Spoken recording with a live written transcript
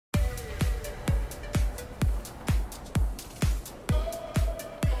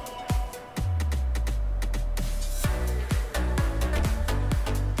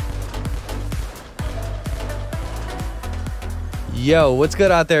Yo, what's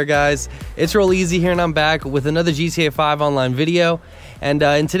good out there, guys? It's Rolleezy here, and I'm back with another GTA 5 online video. And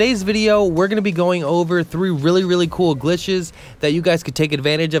in today's video, we're going to be going over 3 really cool glitches that you guys could take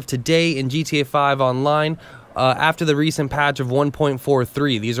advantage of today in GTA 5 online after the recent patch of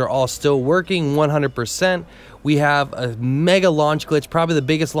 1.43. These are all still working 100%. We have a mega launch glitch, probably the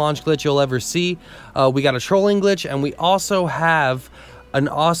biggest launch glitch you'll ever see. We got a trolling glitch, and we also have an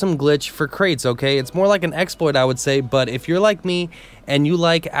awesome glitch for crates. Okay, it's more like an exploit, I would say, but if you're like me and you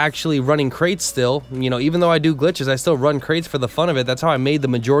like actually running crates still, you know, even though I do glitches, I still run crates for the fun of it. That's how I made the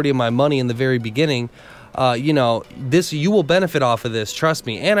majority of my money in the very beginning. You know, you will benefit off of this, trust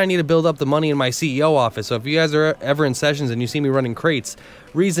me. And I need to build up the money in my CEO office. So if you guys are ever in sessions and you see me running crates,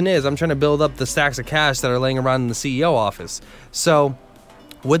 reason is I'm trying to build up the stacks of cash that are laying around in the CEO office. So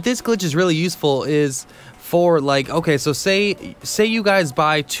what this glitch is really useful is for, like, okay, so say you guys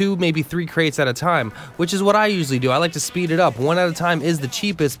buy 2, maybe 3 crates at a time, which is what I usually do. I like to speed it up. 1 at a time is the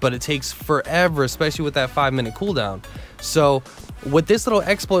cheapest, but it takes forever, especially with that 5-minute cooldown. So what this little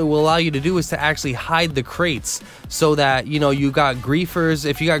exploit will allow you to do is to actually hide the crates so that, you know, you got griefers.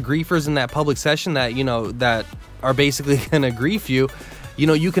 If you got griefers in that public session that, you know, that are basically gonna grief you, you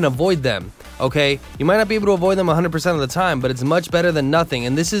know, you can avoid them. Okay, you might not be able to avoid them 100% of the time, but it's much better than nothing.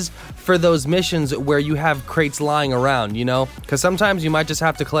 And this is for those missions where you have crates lying around, you know, because sometimes you might just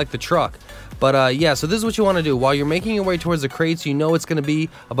have to collect the truck. But yeah, so this is what you want to do. While you're making your way towards the crates, you know it's going to be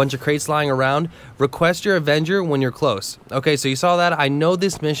a bunch of crates lying around. Request your Avenger when you're close. Okay, so you saw that. I know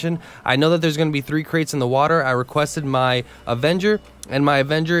this mission. I know that there's going to be 3 crates in the water. I requested my Avenger, and my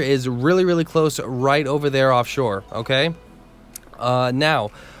Avenger is really close right over there offshore. Okay,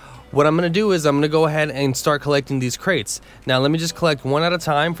 now what I'm going to do is I'm going to go ahead and start collecting these crates. Now, let me just collect 1 at a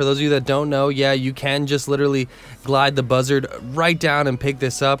time. For those of you that don't know, yeah, you can just literally glide the buzzard right down and pick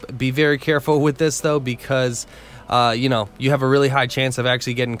this up. Be very careful with this, though, because, you know, you have a really high chance of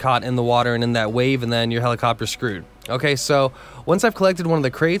actually getting caught in the water and in that wave, and then your helicopter's screwed. Okay, so once I've collected 1 of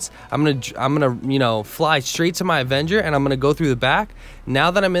the crates, I'm gonna you know, fly straight to my Avenger, and I'm gonna go through the back.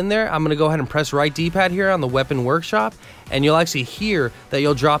 Now that I'm in there, I'm gonna go ahead and press right D-pad here on the weapon workshop, and you'll actually hear that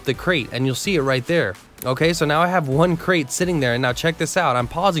you'll drop the crate, and you'll see it right there. Okay, so now I have 1 crate sitting there, and now check this out. I'm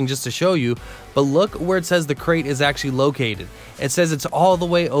pausing just to show you, but look where it says the crate is actually located. It says it's all the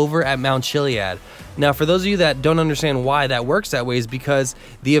way over at Mount Chiliad. Now, for those of you that don't understand why that works that way, is because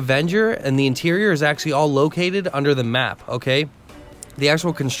the Avenger and the interior is actually all located under the map, okay? The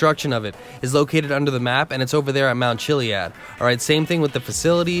actual construction of it is located under the map, and it's over there at Mount Chiliad. Alright, same thing with the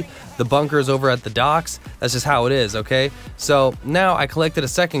facility. The bunker is over at the docks. That's just how it is, okay? So now I collected a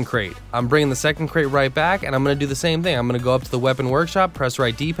 2nd crate. I'm bringing the 2nd crate right back, and I'm going to do the same thing. I'm going to go up to the weapon workshop, press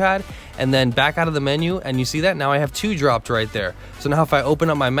right D-pad, and then back out of the menu, and you see that? Now I have 2 dropped right there. So now if I open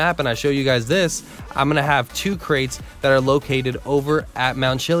up my map and I show you guys this, I'm going to have 2 crates that are located over at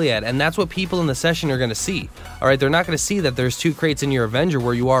Mount Chiliad, and that's what people in the session are going to see. Alright, they're not going to see that there's 2 crates in your Avenger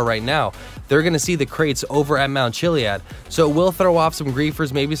where you are right now. They're going to see the crates over at Mount Chiliad. So it will throw off some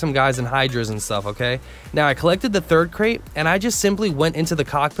griefers, maybe some guys in hydras and stuff, okay? Now I collected the 3rd crate, and I just simply went into the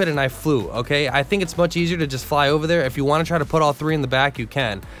cockpit and I flew, okay? I think it's much easier to just fly over there. If you want to try to put all 3 in the back, you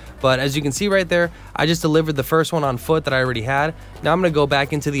can. But as you can see right there, I just delivered the first one on foot that I already had. Now I'm going to go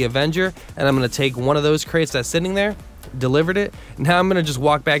back into the Avenger, and I'm going to take 1 of those crates that's sitting there, delivered it. Now I'm gonna just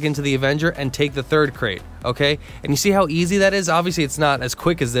walk back into the Avenger and take the 3rd crate. Okay, and you see how easy that is. Obviously it's not as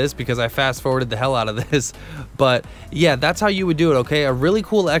quick as this because I fast forwarded the hell out of this, but yeah, that's how you would do it. Okay, a really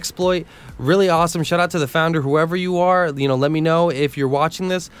cool exploit, really awesome. Shout out to the founder, whoever you are, you know, let me know if you're watching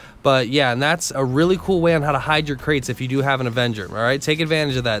this. But yeah, and that's a really cool way on how to hide your crates if you do have an Avenger. All right, take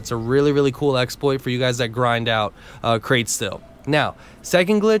advantage of that. It's a really cool exploit for you guys that grind out crates still. Now,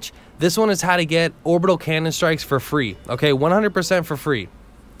 2nd glitch, this one is how to get orbital cannon strikes for free. Okay, 100% for free.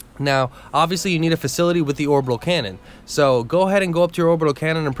 Now, obviously you need a facility with the orbital cannon. So go ahead and go up to your orbital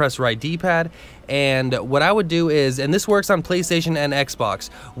cannon and press right D-pad. And what I would do is, and this works on PlayStation and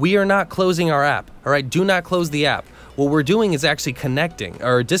Xbox, we are not closing our app. All right, do not close the app. What we're doing is actually connecting,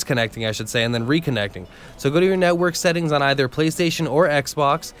 or disconnecting I should say, and then reconnecting. So go to your network settings on either PlayStation or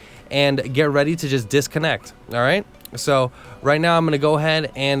Xbox and get ready to just disconnect. All right, so right now I'm going to go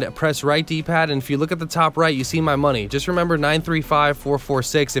ahead and press right D-pad, and if you look at the top right, you see my money. Just remember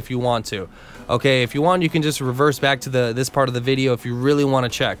 935446 if you want to. Okay, if you want, you can just reverse back to this part of the video if you really want to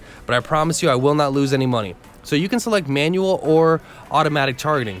check, but I promise you I will not lose any money. So you can select manual or automatic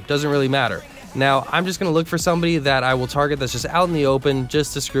targeting, doesn't really matter. Now I'm just gonna look for somebody that I will target that's just out in the open,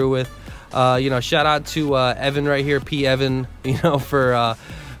 just to screw with. You know, shout out to Evan right here, P. Evan, you know, for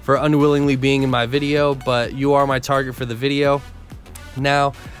unwillingly being in my video, but you are my target for the video.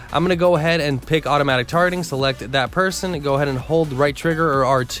 Now, I'm gonna go ahead and pick automatic targeting, select that person, go ahead and hold right trigger or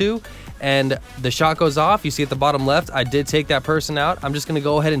R2, and the shot goes off. You see at the bottom left, I did take that person out. I'm just gonna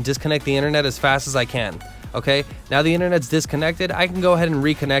go ahead and disconnect the internet as fast as I can. Okay, now the internet's disconnected. I can go ahead and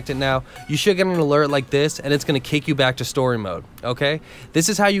reconnect it now. You should get an alert like this, and it's gonna kick you back to story mode. Okay, this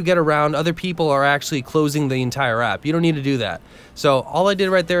is how you get around other people are actually closing the entire app. You don't need to do that. So all I did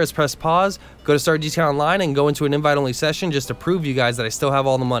right there is press pause, go to Start GTA Online, and go into an invite-only session just to prove you guys that I still have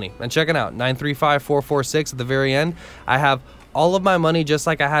all the money. And check it out, 935446 at the very end. I have all of my money just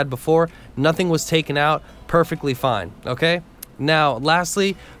like I had before. Nothing was taken out, perfectly fine. Okay. Now,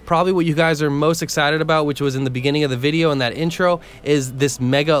 lastly, probably what you guys are most excited about, which was in the beginning of the video in that intro, is this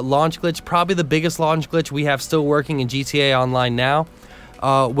mega launch glitch, probably the biggest launch glitch we have still working in GTA Online now.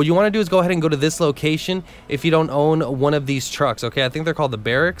 What you want to do is go ahead and go to this location if you don't own one of these trucks, okay? I think they're called the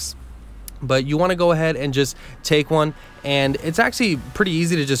barracks. But you want to go ahead and just take one, and it's actually pretty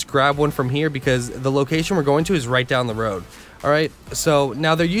easy to just grab one from here because the location we're going to is right down the road. All right, so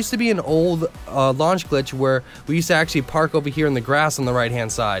now there used to be an old launch glitch where we used to actually park over here in the grass on the right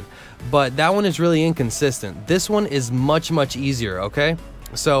hand side, but that one is really inconsistent. This one is much easier. Okay,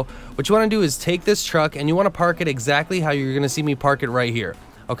 so what you want to do is take this truck and you want to park it exactly how you're going to see me park it right here.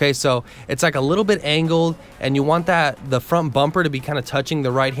 Okay, so it's like a little bit angled, and you want the front bumper to be kind of touching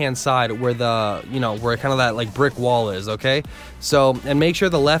the right hand side where the, you know, where kind of that like brick wall is. Okay, so, and make sure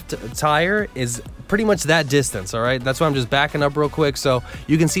the left tire is pretty much that distance. All right, that's why I'm just backing up real quick so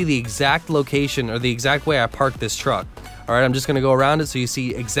you can see the exact location or the exact way I parked this truck. All right, I'm just gonna go around it so you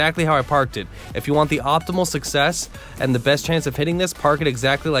see exactly how I parked it. If you want the optimal success and the best chance of hitting this, park it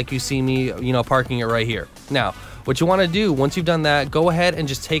exactly like you see me, you know, parking it right here. Now, what you want to do once you've done that, go ahead and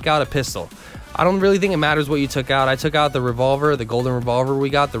just take out a pistol. I don't really think it matters what you took out. I took out the revolver, the golden revolver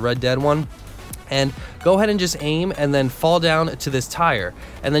we got, the Red Dead one. And go ahead and just aim and then fall down to this tire.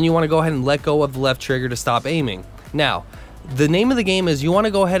 And then you want to go ahead and let go of the left trigger to stop aiming. Now, the name of the game is you want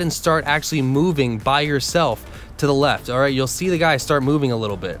to go ahead and start actually moving by yourself to the left. All right, you'll see the guy start moving a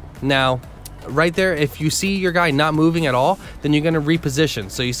little bit. Now, right there, if you see your guy not moving at all, then you're going to reposition.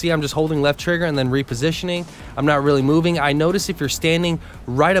 So you see I'm just holding left trigger and then repositioning. I'm not really moving. I notice if you're standing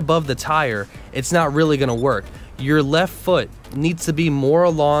right above the tire, it's not really going to work. Your left foot needs to be more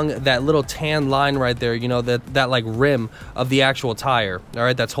along that little tan line right there, you know, that like rim of the actual tire, all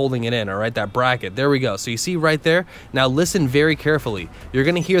right, that's holding it in, all right, that bracket. There we go. So you see right there. Now listen very carefully. You're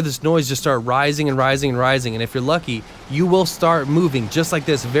going to hear this noise just start rising and rising and rising, and if you're lucky, you will start moving just like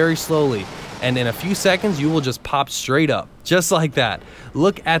this very slowly. And in a few seconds, you will just pop straight up, just like that.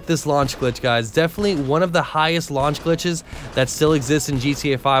 Look at this launch glitch, guys. Definitely one of the highest launch glitches that still exists in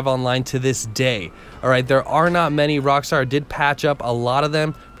GTA 5 Online to this day. All right, there are not many. Rockstar did patch up a lot of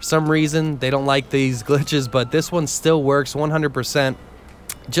them. For some reason, they don't like these glitches, but this one still works 100%.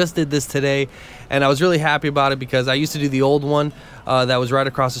 Just did this today, and I was really happy about it because I used to do the old one that was right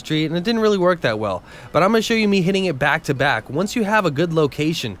across the street, and it didn't really work that well. But I'm going to show you me hitting it back to back. Once you have a good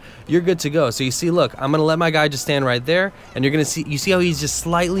location, you're good to go. So you see, look, I'm going to let my guy just stand right there, and you're going to see, you see how he's just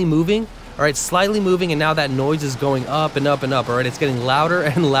slightly moving? All right, slightly moving, and now that noise is going up and up and up. All right, it's getting louder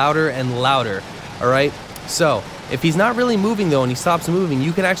and louder and louder. All right, so if he's not really moving though and he stops moving,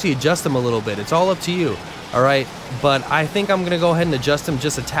 you can actually adjust him a little bit. It's all up to you. All right, but I think I'm gonna go ahead and adjust him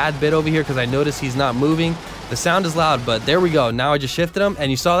just a tad bit over here because I notice he's not moving. The sound is loud, but there we go. Now I just shifted him,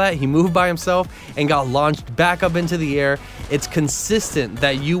 and you saw that he moved by himself and got launched back up into the air. It's consistent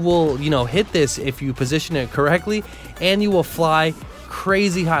that you will, you know, hit this if you position it correctly, and you will fly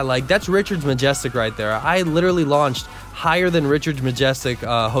crazy high. Like, that's Richard's Majestic right there. I literally launched higher than Richard's Majestic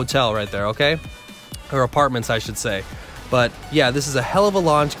hotel right there, okay? Or apartments, I should say. But yeah, this is a hell of a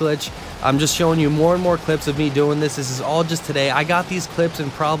launch glitch. I'm just showing you more and more clips of me doing this. This is all just today. I got these clips in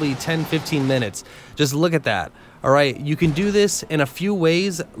probably 10-15 minutes. Just look at that. All right, you can do this in a few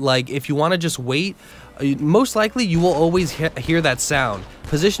ways. Like, if you want to just wait, most likely you will always hear that sound.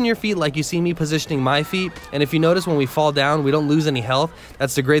 Position your feet like you see me positioning my feet, and if you notice when we fall down, we don't lose any health.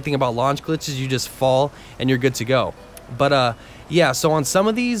 That's the great thing about launch glitches. You just fall and you're good to go. But yeah, so on some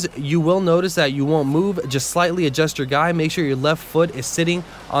of these, you will notice that you won't move. Just slightly adjust your guy. Make sure your left foot is sitting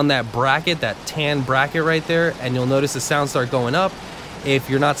on that bracket, that tan bracket right there, and you'll notice the sound start going up.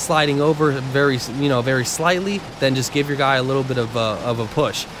 If you're not sliding over very slightly, then just give your guy a little bit of a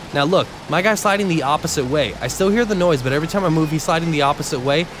push. Now look, my guy's sliding the opposite way. I still hear the noise, but every time I move, he's sliding the opposite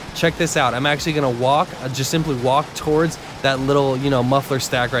way. Check this out. I'm actually gonna walk, just simply walk towards that little, muffler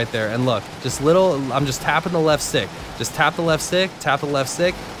stack right there. And look, I'm just tapping the left stick. Just tap the left stick, tap the left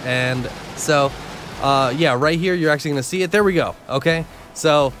stick, and so, yeah, right here, you're actually gonna see it. There we go, okay?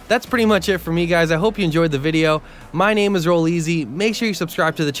 So that's pretty much it for me, guys. I hope you enjoyed the video. My name is Rolleezy. Make sure you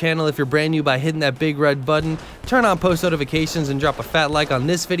subscribe to the channel if you're brand new by hitting that big red button. Turn on post notifications and drop a fat like on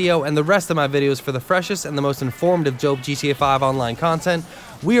this video and the rest of my videos for the freshest and the most informative dope GTA 5 online content.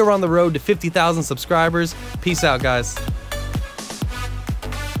 We are on the road to 50,000 subscribers. Peace out, guys.